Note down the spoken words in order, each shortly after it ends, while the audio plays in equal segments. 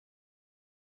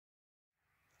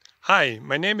Hi,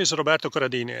 my name is Roberto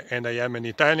Corradini and I am an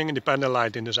Italian independent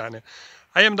lighting designer.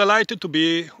 I am delighted to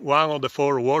be one of the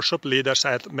 4 workshop leaders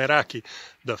at Meraki,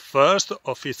 the first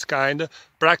of its kind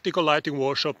practical lighting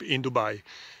workshop in Dubai.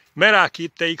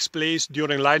 Meraki takes place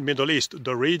during Light Middle East,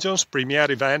 the region's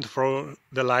premier event for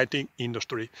the lighting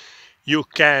industry. You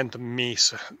can't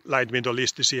miss Light Middle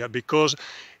East this year because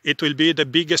it will be the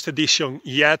biggest edition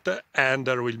yet and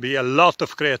there will be a lot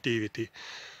of creativity.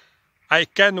 I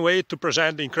can't wait to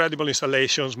present the incredible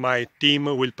installations my team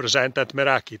will present at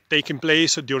Meraki, taking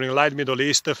place during Light Middle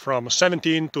East from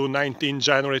 17 to 19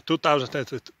 January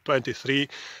 2023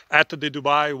 at the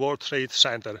Dubai World Trade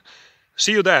Center.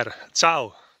 See you there.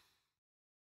 Ciao!